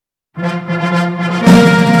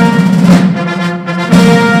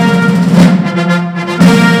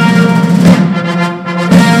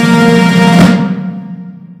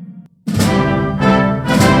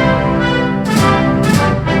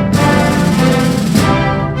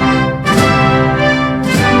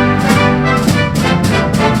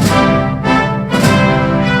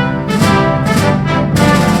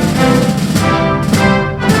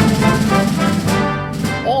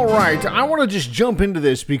I want to just jump into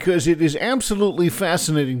this because it is absolutely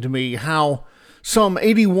fascinating to me how some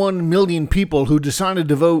 81 million people who decided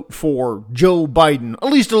to vote for Joe Biden, at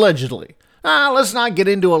least allegedly. Let's not get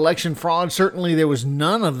into election fraud. Certainly there was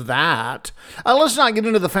none of that. Let's not get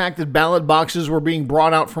into the fact that ballot boxes were being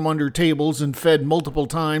brought out from under tables and fed multiple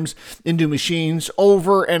times into machines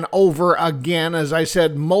over and over again, as I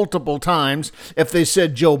said multiple times, if they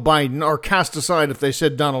said Joe Biden, or cast aside if they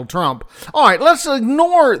said Donald Trump. All right, let's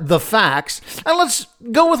ignore the facts and let's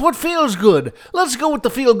go with what feels good. Let's go with the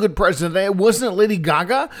feel-good president. Wasn't it Lady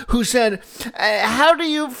Gaga who said, how do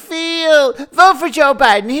you feel? Vote for Joe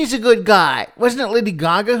Biden. He's a good guy. Wasn't it Lady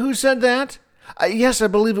Gaga who said that? Yes, I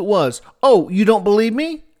believe it was. Oh, you don't believe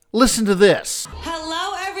me? Listen to this.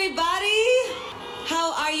 Hello, everybody.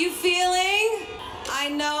 How are you feeling? I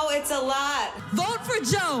know it's a lot. Vote for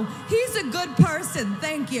Joe. He's a good person.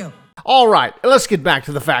 Thank you. All right, let's get back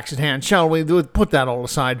to the facts at hand, shall we? Put that all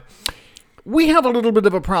aside. We have a little bit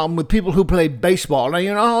of a problem with people who play baseball. Now,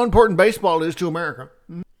 you know how important baseball is to America.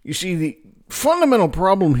 You see, the fundamental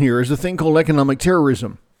problem here is a thing called economic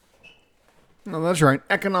terrorism. No, that's right,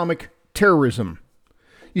 economic terrorism.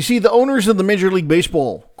 You see, the owners of the Major League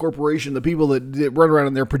Baseball Corporation, the people that run around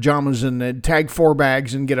in their pajamas and tag 4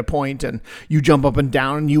 bags and get a point, and you jump up and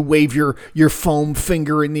down and you wave your foam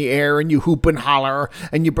finger in the air and you hoop and holler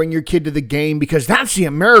and you bring your kid to the game because that's the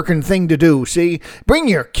American thing to do, see? Bring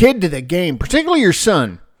your kid to the game, particularly your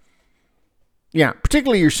son. Yeah,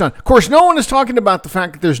 particularly your son. Of course, no one is talking about the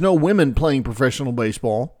fact that there's no women playing professional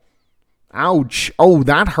baseball. Ouch. Oh,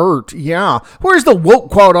 that hurt. Yeah. Where's the woke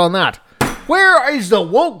crowd on that? Where is the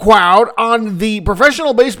woke crowd on the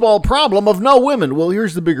professional baseball problem of no women? Well,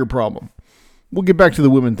 here's the bigger problem. We'll get back to the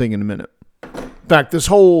women thing in a minute. In fact, this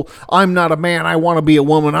whole I'm not a man, I want to be a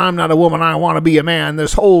woman, I'm not a woman, I want to be a man,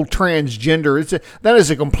 this whole transgender, that is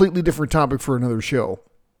a completely different topic for another show.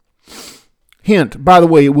 Hint, by the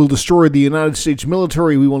way, it will destroy the United States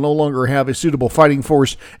military. We will no longer have a suitable fighting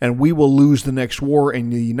force, and we will lose the next war,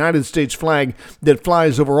 and the United States flag that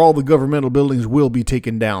flies over all the governmental buildings will be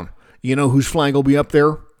taken down. You know whose flag will be up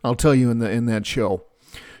there? I'll tell you in that show.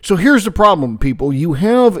 So here's the problem, people. You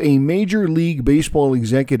have a Major League Baseball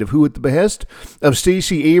executive who, at the behest of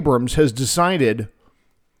Stacey Abrams, has decided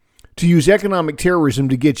to use economic terrorism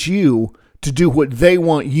to get you to do what they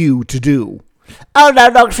want you to do. Oh, no,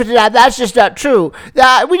 that's just not true.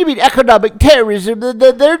 What do you mean economic terrorism?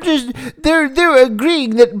 They're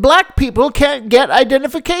agreeing that black people can't get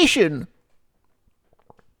identification.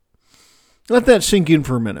 Let that sink in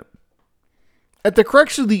for a minute. At the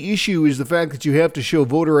crux of the issue is the fact that you have to show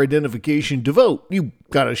voter identification to vote. You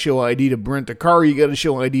got to show ID to rent a car. You got to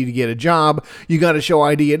show ID to get a job. You got to show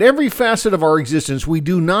ID in every facet of our existence. We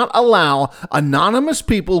do not allow anonymous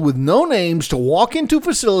people with no names to walk into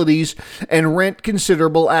facilities and rent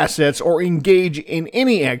considerable assets or engage in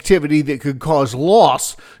any activity that could cause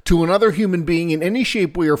loss to another human being in any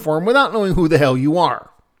shape, way, or form without knowing who the hell you are.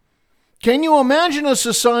 Can you imagine a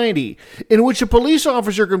society in which a police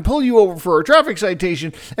officer can pull you over for a traffic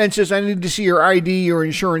citation and says, I need to see your ID, your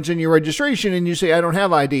insurance, and your registration, and you say, I don't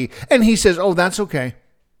have ID, and he says, oh, that's okay.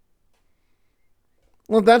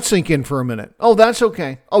 Let that sink in for a minute. Oh, that's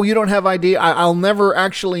okay. Oh, you don't have ID? I'll never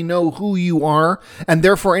actually know who you are, and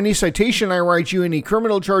therefore any citation I write you, any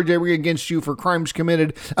criminal charge I bring against you for crimes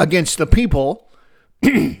committed against the people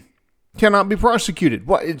cannot be prosecuted.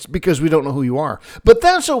 Well, it's because we don't know who you are. But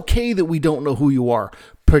that's okay that we don't know who you are,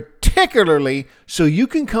 particularly so you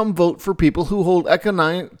can come vote for people who hold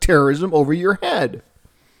economic terrorism over your head.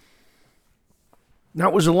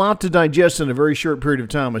 That was a lot to digest in a very short period of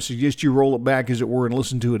time. I suggest you roll it back, as it were, and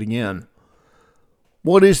listen to it again.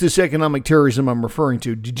 What is this economic terrorism I'm referring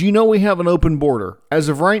to? Did you know we have an open border? As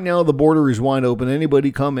of right now, the border is wide open.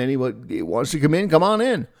 Anybody wants to come in, come on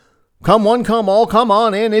in. Come one, come all, come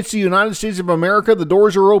on in. It's the United States of America. The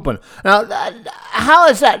doors are open. Now, how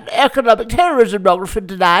is that economic terrorism, Dr.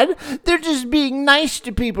 denied? They're just being nice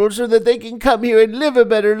to people so that they can come here and live a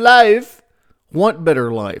better life. What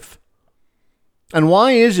better life? And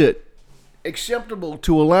why is it acceptable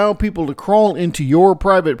to allow people to crawl into your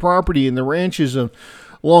private property in the ranches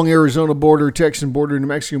along Arizona border, Texan border, New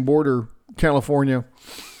Mexican border, California?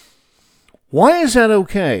 Why is that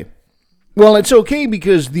okay? Well, it's okay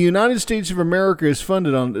because the United States of America is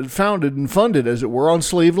founded, as it were, on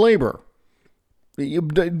slave labor.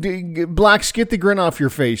 Blacks, get the grin off your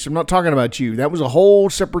face. I'm not talking about you. That was a whole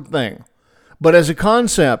separate thing. But as a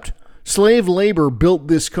concept, slave labor built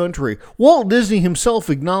this country. Walt Disney himself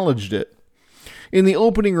acknowledged it. In the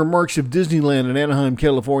opening remarks of Disneyland in Anaheim,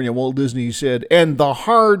 California, Walt Disney said, "And the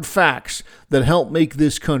hard facts that help make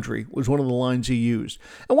this country," was one of the lines he used.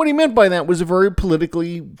 And what he meant by that was a very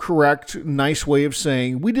politically correct, nice way of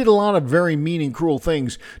saying we did a lot of very mean and cruel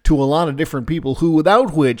things to a lot of different people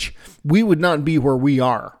without which we would not be where we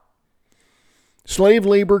are. Slave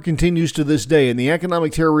labor continues to this day, and the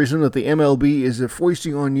economic terrorism that the MLB is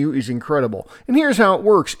foisting on you is incredible. And here's how it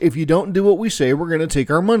works. If you don't do what we say, we're going to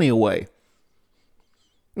take our money away.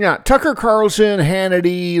 Yeah, Tucker Carlson,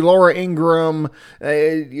 Hannity, Laura Ingraham,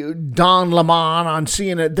 Don Lemon on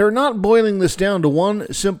CNN, they're not boiling this down to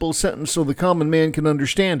one simple sentence so the common man can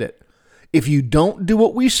understand it. If you don't do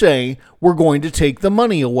what we say, we're going to take the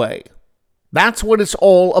money away. That's what it's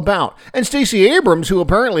all about. And Stacey Abrams, who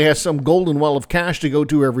apparently has some golden well of cash to go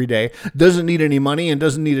to every day, doesn't need any money and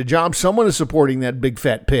doesn't need a job. Someone is supporting that big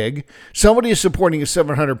fat pig. Somebody is supporting a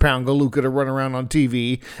 700-pound Galuka to run around on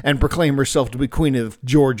TV and proclaim herself to be Queen of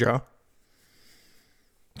Georgia.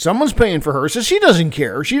 Someone's paying for her, so she doesn't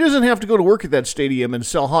care. She doesn't have to go to work at that stadium and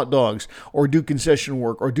sell hot dogs or do concession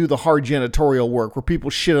work or do the hard janitorial work where people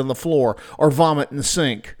shit on the floor or vomit in the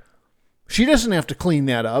sink. She doesn't have to clean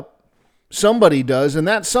that up. Somebody does, and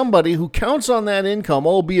that somebody who counts on that income,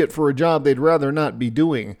 albeit for a job they'd rather not be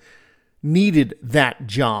doing, needed that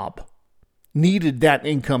job, needed that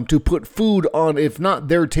income to put food on, if not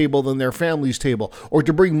their table, then their family's table, or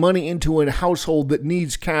to bring money into a household that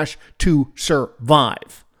needs cash to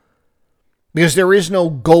survive. Because there is no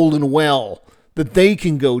golden well that they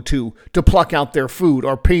can go to pluck out their food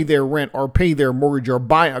or pay their rent or pay their mortgage or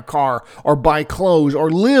buy a car or buy clothes or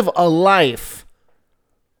live a life.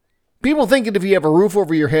 People think that if you have a roof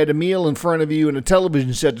over your head, a meal in front of you, and a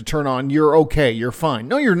television set to turn on, you're okay, you're fine.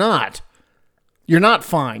 No, you're not. You're not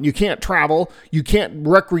fine. You can't travel. You can't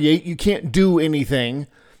recreate. You can't do anything.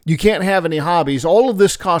 You can't have any hobbies. All of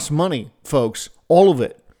this costs money, folks. All of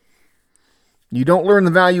it. You don't learn the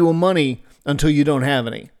value of money until you don't have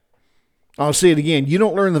any. I'll say it again. You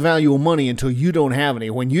don't learn the value of money until you don't have any.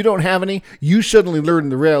 When you don't have any, you suddenly learn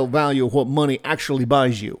the real value of what money actually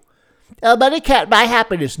buys you. Money can't buy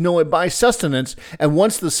happiness. No, it buys sustenance. And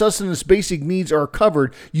once the sustenance basic needs are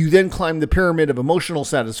covered, you then climb the pyramid of emotional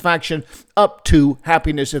satisfaction up to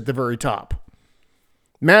happiness at the very top.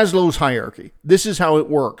 Maslow's hierarchy. This is how it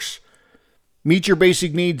works. Meet your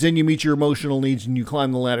basic needs, then you meet your emotional needs, and you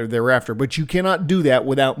climb the ladder thereafter. But you cannot do that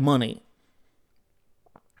without money.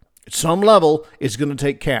 At some level, it's going to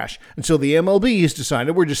take cash. And so the MLB has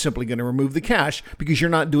decided we're just simply going to remove the cash because you're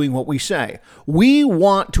not doing what we say. We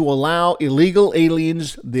want to allow illegal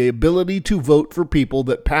aliens the ability to vote for people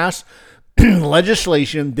that pass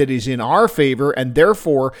legislation that is in our favor. And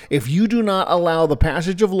therefore, if you do not allow the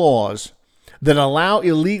passage of laws that allow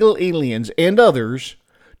illegal aliens and others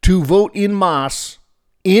to vote en masse,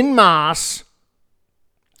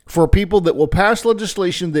 for people that will pass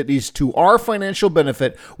legislation that is to our financial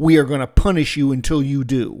benefit, we are going to punish you until you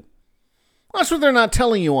do. That's what they're not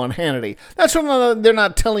telling you on Hannity. That's what they're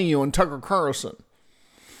not telling you on Tucker Carlson.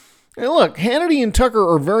 And look, Hannity and Tucker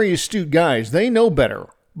are very astute guys. They know better,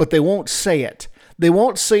 but they won't say it. They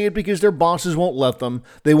won't say it because their bosses won't let them.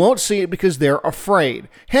 They won't say it because they're afraid.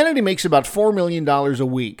 Hannity makes about $4 million a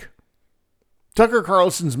week. Tucker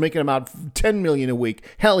Carlson's making about $10 million a week.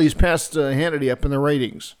 Hell, he's passed Hannity up in the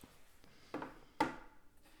ratings.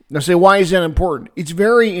 Now say, why is that important? It's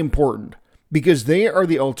very important because they are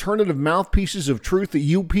the alternative mouthpieces of truth that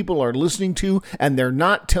you people are listening to, and they're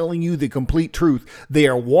not telling you the complete truth. They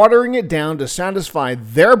are watering it down to satisfy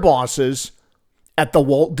their bosses at the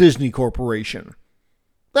Walt Disney Corporation.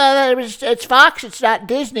 Well, it's Fox, it's not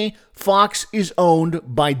Disney. Fox is owned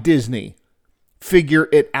by Disney. Figure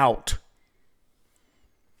it out.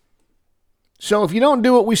 So if you don't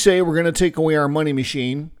do what we say, we're going to take away our money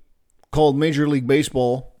machine called Major League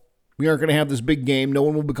Baseball. We aren't going to have this big game. No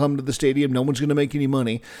one will come to the stadium. No one's going to make any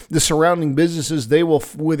money. The surrounding businesses, they will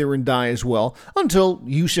wither and die as well until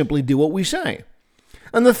you simply do what we say.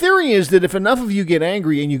 And the theory is that if enough of you get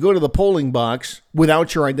angry and you go to the polling box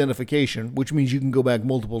without your identification, which means you can go back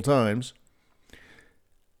multiple times,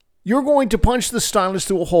 you're going to punch the stylus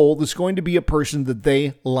through a hole that's going to be a person that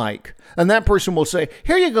they like. And that person will say,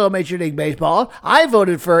 here you go, Major League Baseball. I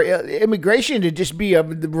voted for immigration to just be a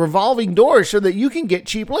revolving door so that you can get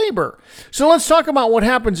cheap labor. So let's talk about what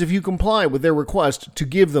happens if you comply with their request to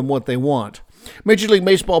give them what they want. Major League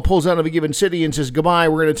Baseball pulls out of a given city and says, goodbye,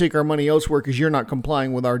 we're going to take our money elsewhere because you're not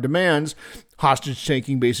complying with our demands. Hostage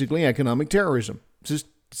taking, basically economic terrorism. Just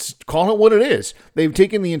call it what it is. They've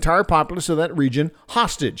taken the entire populace of that region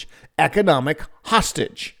hostage. Economic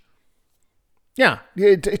hostage. Yeah,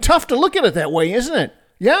 it's tough to look at it that way, isn't it?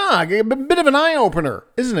 Yeah, a bit of an eye-opener,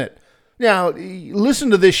 isn't it? Now,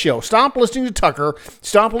 listen to this show. Stop listening to Tucker.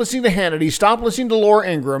 Stop listening to Hannity. Stop listening to Laura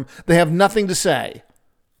Ingraham. They have nothing to say.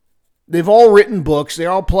 They've all written books. They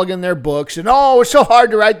all plug in their books. And, oh, it's so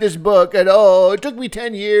hard to write this book. And, oh, it took me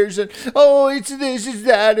 10 years. And, oh, it's this, it's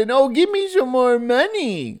that. And, oh, give me some more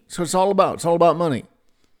money. So it's all about. It's all about money.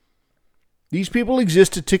 These people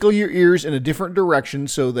exist to tickle your ears in a different direction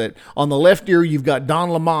so that on the left ear, you've got Don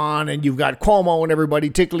Lemon and you've got Cuomo and everybody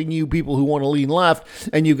tickling you, people who want to lean left.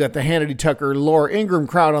 And you've got the Hannity, Tucker, Laura Ingraham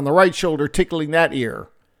crowd on the right shoulder tickling that ear.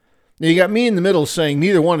 Now, you got me in the middle saying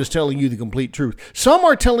neither one is telling you the complete truth. Some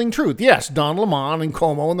are telling truth. Yes, Don Lemon and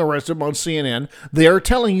Cuomo and the rest of them on CNN, they are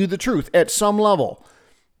telling you the truth at some level,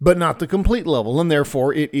 but not the complete level, and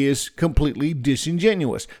therefore it is completely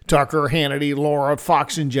disingenuous. Tucker, Hannity, Laura,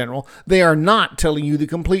 Fox in general, they are not telling you the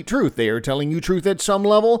complete truth. They are telling you truth at some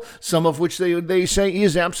level, some of which they say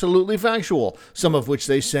is absolutely factual, some of which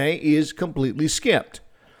they say is completely skipped.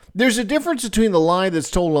 There's a difference between the lie that's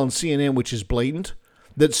told on CNN, which is blatant,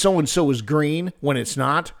 that so-and-so is green when it's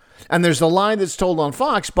not, and there's the lie that's told on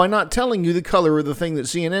Fox by not telling you the color of the thing that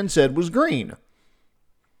CNN said was green.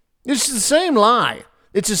 It's the same lie.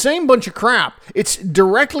 It's the same bunch of crap. It's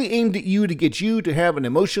directly aimed at you to get you to have an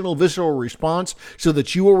emotional, visceral response so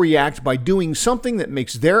that you will react by doing something that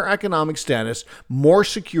makes their economic status more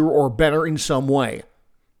secure or better in some way.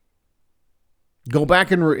 Go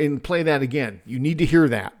back and play that again. You need to hear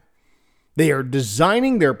that. They are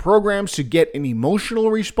designing their programs to get an emotional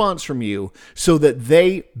response from you so that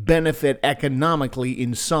they benefit economically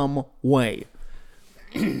in some way.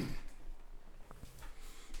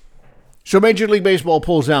 So Major League Baseball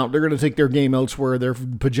pulls out. They're going to take their game elsewhere. They're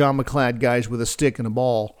pajama-clad guys with a stick and a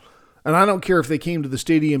ball. And I don't care if they came to the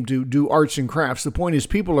stadium to do arts and crafts. The point is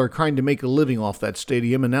people are trying to make a living off that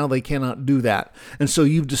stadium, and now they cannot do that. And so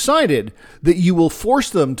you've decided that you will force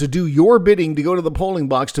them to do your bidding to go to the polling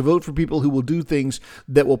box to vote for people who will do things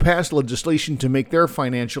that will pass legislation to make their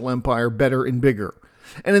financial empire better and bigger.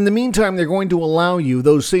 And in the meantime, they're going to allow you,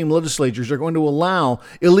 those same legislatures are going to allow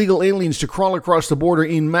illegal aliens to crawl across the border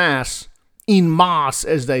en masse,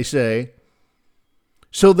 as they say,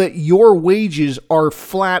 so that your wages are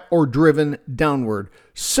flat or driven downward.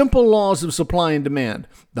 Simple laws of supply and demand.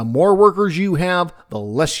 The more workers you have, the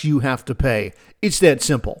less you have to pay. It's that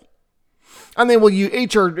simple. And then will you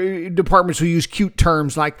HR departments will use cute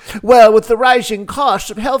terms like, well, with the rising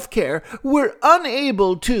cost of healthcare, we're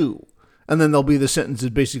unable to. And then there'll be the sentence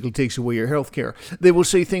that basically takes away your health care. They will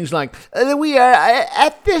say things like, we are,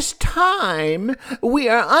 at this time, we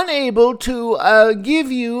are unable to give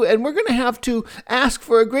you, and we're going to have to ask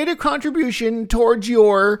for a greater contribution towards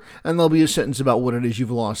your, and there'll be a sentence about what it is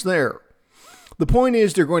you've lost there. The point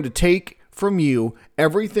is they're going to take from you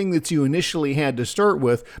everything that you initially had to start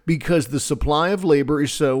with because the supply of labor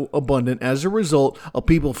is so abundant as a result of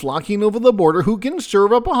people flocking over the border who can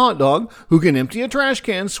serve up a hot dog, who can empty a trash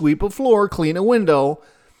can, sweep a floor, clean a window,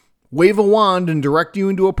 wave a wand and direct you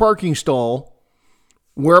into a parking stall,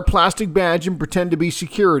 wear a plastic badge and pretend to be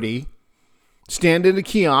security, stand in a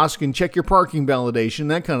kiosk and check your parking validation,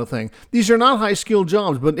 that kind of thing. These are not high-skilled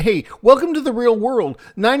jobs, but hey, welcome to the real world.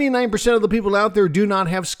 99% of the people out there do not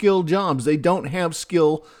have skilled jobs. They don't have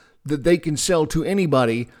skill that they can sell to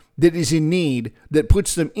anybody that is in need that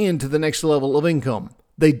puts them into the next level of income.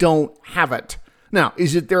 They don't have it. Now,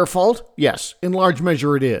 is it their fault? Yes, in large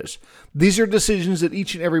measure it is. These are decisions that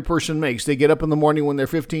each and every person makes. They get up in the morning when they're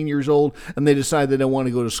 15 years old and they decide they don't want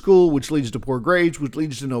to go to school, which leads to poor grades, which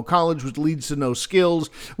leads to no college, which leads to no skills,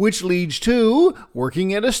 which leads to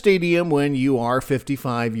working at a stadium when you are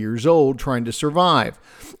 55 years old trying to survive.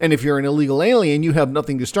 And if you're an illegal alien, you have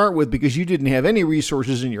nothing to start with because you didn't have any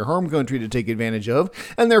resources in your home country to take advantage of,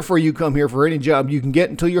 and therefore you come here for any job you can get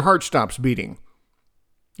until your heart stops beating.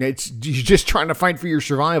 You're just trying to fight for your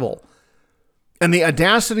survival. And the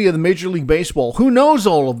audacity of the Major League Baseball, who knows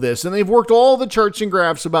all of this, and they've worked all the charts and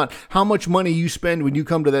graphs about how much money you spend when you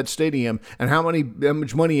come to that stadium and how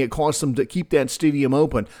much money it costs them to keep that stadium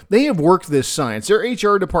open. They have worked this science. Their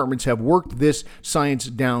HR departments have worked this science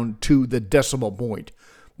down to the decimal point.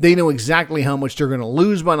 They know exactly how much they're going to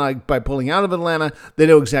lose by pulling out of Atlanta. They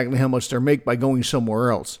know exactly how much they'll make by going somewhere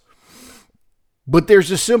else. But there's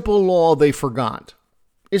a simple law they forgot.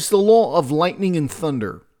 It's the law of lightning and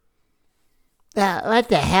thunder. What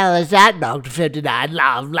the hell is that, Dr. 59?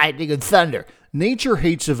 Law of lightning and thunder. Nature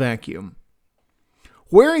hates a vacuum.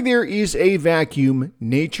 Where there is a vacuum,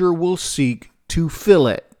 nature will seek to fill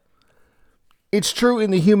it. It's true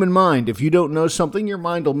in the human mind. If you don't know something, your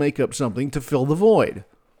mind will make up something to fill the void.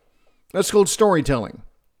 That's called storytelling.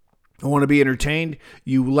 You want to be entertained?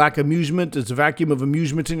 You lack amusement. There's a vacuum of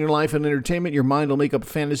amusement in your life and entertainment. Your mind will make up a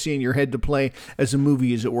fantasy in your head to play as a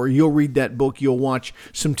movie, as it were. You'll read that book. You'll watch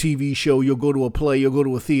some TV show. You'll go to a play. You'll go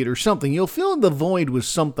to a theater, something. You'll fill the void with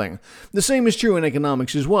something. The same is true in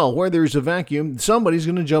economics as well. Where there's a vacuum, somebody's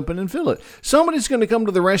going to jump in and fill it. Somebody's going to come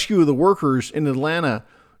to the rescue of the workers in Atlanta,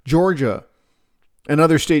 Georgia, and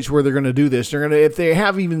other states where they're going to do this. They're going to, if they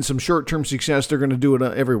have even some short-term success, they're going to do it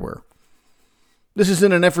everywhere. This is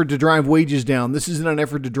in an effort to drive wages down. This is in an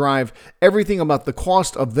effort to drive everything about the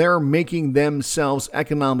cost of their making themselves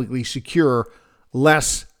economically secure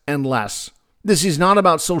less and less. This is not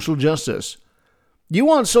about social justice. You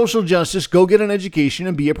want social justice, go get an education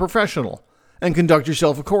and be a professional and conduct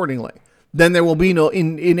yourself accordingly. Then there will be no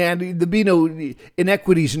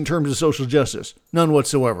inequities in terms of social justice. None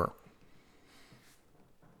whatsoever.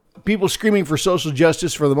 People screaming for social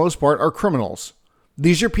justice, for the most part, are criminals.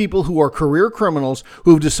 These are people who are career criminals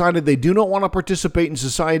who have decided they do not want to participate in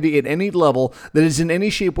society at any level that is in any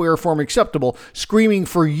shape, way, or form acceptable, screaming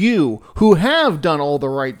for you who have done all the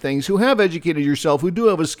right things, who have educated yourself, who do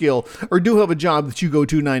have a skill, or do have a job that you go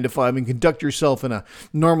to 9 to 5 and conduct yourself in a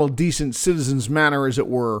normal, decent citizen's manner, as it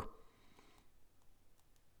were.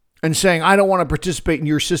 And saying, I don't want to participate in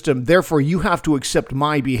your system, therefore you have to accept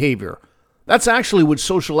my behavior. That's actually what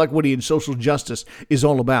social equity and social justice is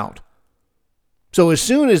all about. So as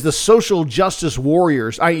soon as the social justice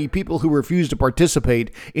warriors, i.e. people who refuse to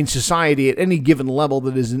participate in society at any given level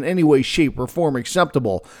that is in any way, shape, or form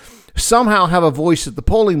acceptable, somehow have a voice at the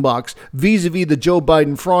polling box vis-a-vis the Joe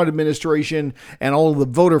Biden fraud administration and all of the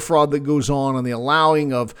voter fraud that goes on and the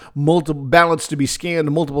allowing of multiple ballots to be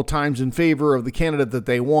scanned multiple times in favor of the candidate that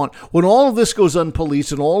they want. When all of this goes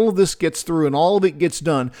unpoliced and all of this gets through and all of it gets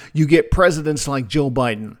done, you get presidents like Joe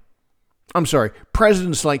Biden. I'm sorry,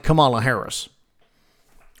 presidents like Kamala Harris.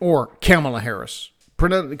 Or Kamala Harris.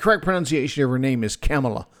 The correct pronunciation of her name is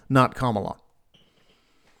Kamala, not Kamala.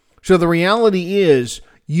 So the reality is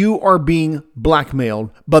you are being blackmailed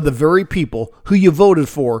by the very people who you voted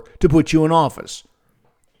for to put you in office.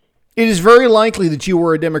 It is very likely that you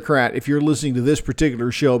were a Democrat if you're listening to this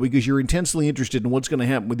particular show because you're intensely interested in what's going to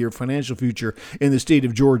happen with your financial future in the state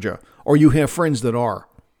of Georgia, or you have friends that are.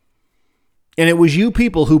 And it was you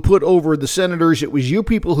people who put over the senators. It was you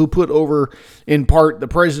people who put over, in part, the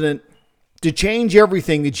president to change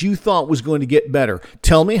everything that you thought was going to get better.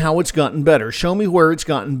 Tell me how it's gotten better. Show me where it's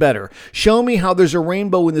gotten better. Show me how there's a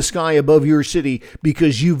rainbow in the sky above your city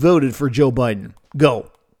because you voted for Joe Biden.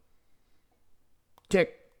 Go.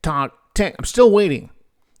 Tick, tock, tick. I'm still waiting.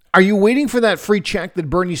 Are you waiting for that free check that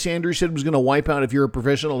Bernie Sanders said was going to wipe out if you're a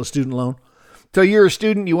professional, a student loan? So you're a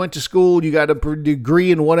student, you went to school, you got a degree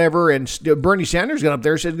in whatever, and Bernie Sanders got up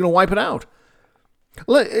there and said he's going to wipe it out.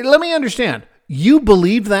 Let me understand. You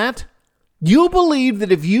believe that? You believe that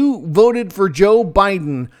if you voted for Joe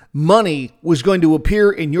Biden, money was going to appear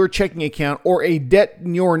in your checking account or a debt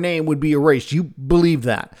in your name would be erased. You believe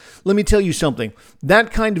that. Let me tell you something.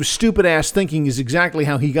 That kind of stupid-ass thinking is exactly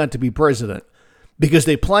how he got to be president. Because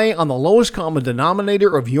they play on the lowest common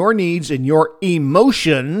denominator of your needs and your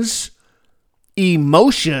emotions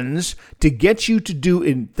to get you to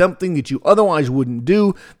do something that you otherwise wouldn't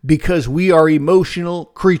do because we are emotional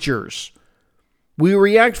creatures. We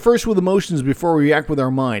react first with emotions before we react with our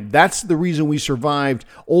mind. That's the reason we survived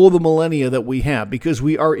all the millennia that we have, because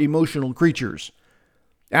we are emotional creatures.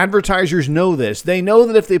 Advertisers know this. They know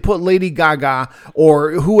that if they put Lady Gaga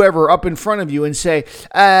or whoever up in front of you and say,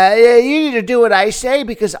 you need to do what I say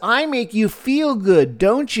because I make you feel good,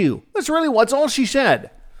 don't you? That's all she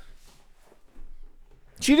said.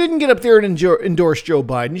 She didn't get up there and endorse Joe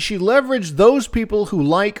Biden. She leveraged those people who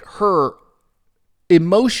like her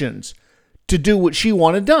emotions to do what she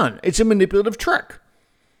wanted done. It's a manipulative trick.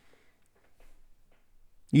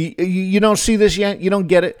 You don't see this yet? You don't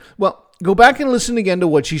get it? Well, go back and listen again to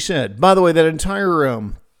what she said. By the way, that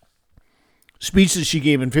entire speech that she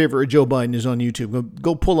gave in favor of Joe Biden is on YouTube.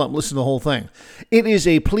 Go pull up and listen to the whole thing. It is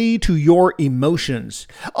a plea to your emotions.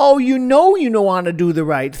 Oh, you know want to do the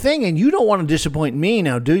right thing, and you don't want to disappoint me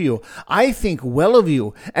now, do you? I think well of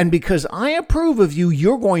you, and because I approve of you,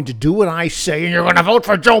 you're going to do what I say, and you're going to vote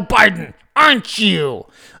for Joe Biden, aren't you?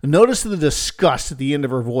 Notice the disgust at the end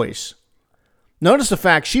of her voice. Notice the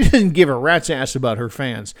fact she doesn't give a rat's ass about her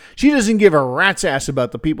fans. She doesn't give a rat's ass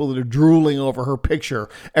about the people that are drooling over her picture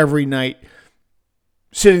every night,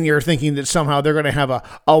 sitting there thinking that somehow they're going to have a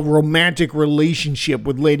romantic relationship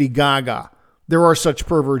with Lady Gaga. There are such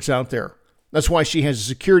perverts out there. That's why she has a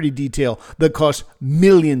security detail that costs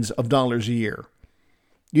millions of dollars a year.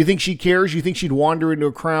 You think she cares? You think she'd wander into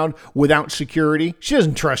a crowd without security? She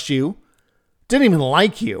doesn't trust you. Didn't even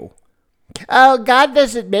like you. Oh, God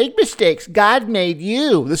doesn't make mistakes. God made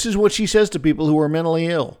you. This is what she says to people who are mentally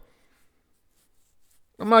ill.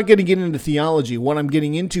 I'm not going to get into theology. What I'm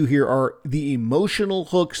getting into here are the emotional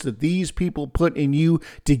hooks that these people put in you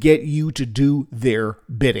to get you to do their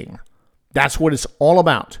bidding. That's what it's all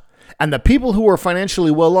about. And the people who are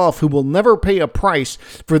financially well off, who will never pay a price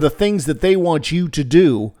for the things that they want you to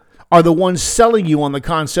do, are the ones selling you on the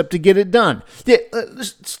concept to get it done.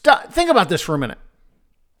 Think about this for a minute.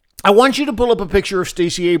 I want you to pull up a picture of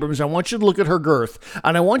Stacey Abrams. I want you to look at her girth.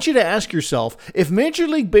 And I want you to ask yourself, if Major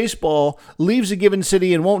League Baseball leaves a given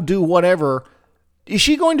city and won't do whatever, is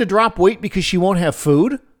she going to drop weight because she won't have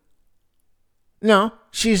food? No,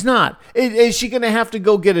 she's not. Is she going to have to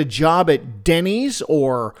go get a job at Denny's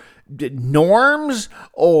or Norm's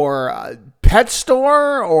or a pet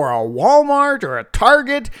store or a Walmart or a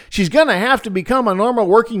Target? She's going to have to become a normal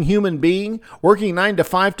working human being, working 9 to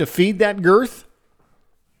 5 to feed that girth?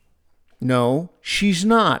 No, she's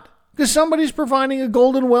not. Because somebody's providing a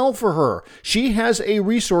golden well for her. She has a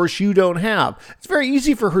resource you don't have. It's very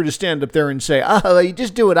easy for her to stand up there and say, oh, you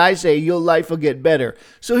just do what I say, your life will get better.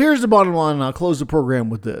 So here's the bottom line, and I'll close the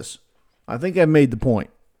program with this. I think I've made the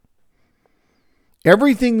point.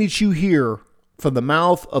 Everything that you hear from the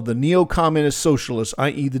mouth of the neo-communist socialists,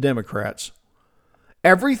 i.e. the Democrats,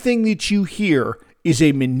 everything that you hear is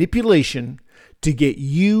a manipulation to get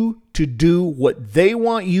you to do what they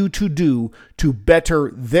want you to do to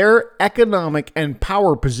better their economic and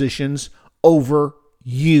power positions over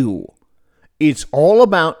you. It's all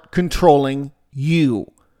about controlling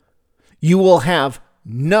you. You will have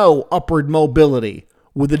no upward mobility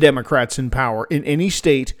with the Democrats in power in any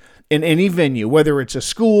state, in any venue, whether it's a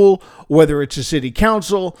school, whether it's a city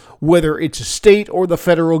council, whether it's a state or the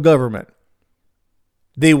federal government.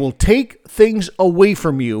 They will take things away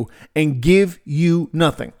from you and give you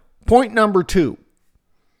nothing. Point number 2.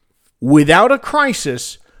 Without a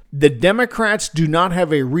crisis, the Democrats do not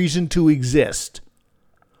have a reason to exist.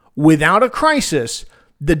 Without a crisis,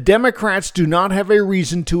 the Democrats do not have a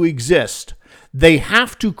reason to exist. They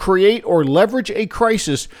have to create or leverage a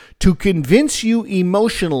crisis to convince you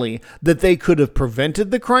emotionally that they could have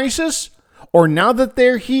prevented the crisis, or now that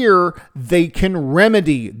they're here, they can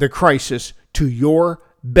remedy the crisis to your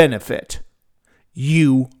benefit.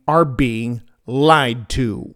 You are being lied to.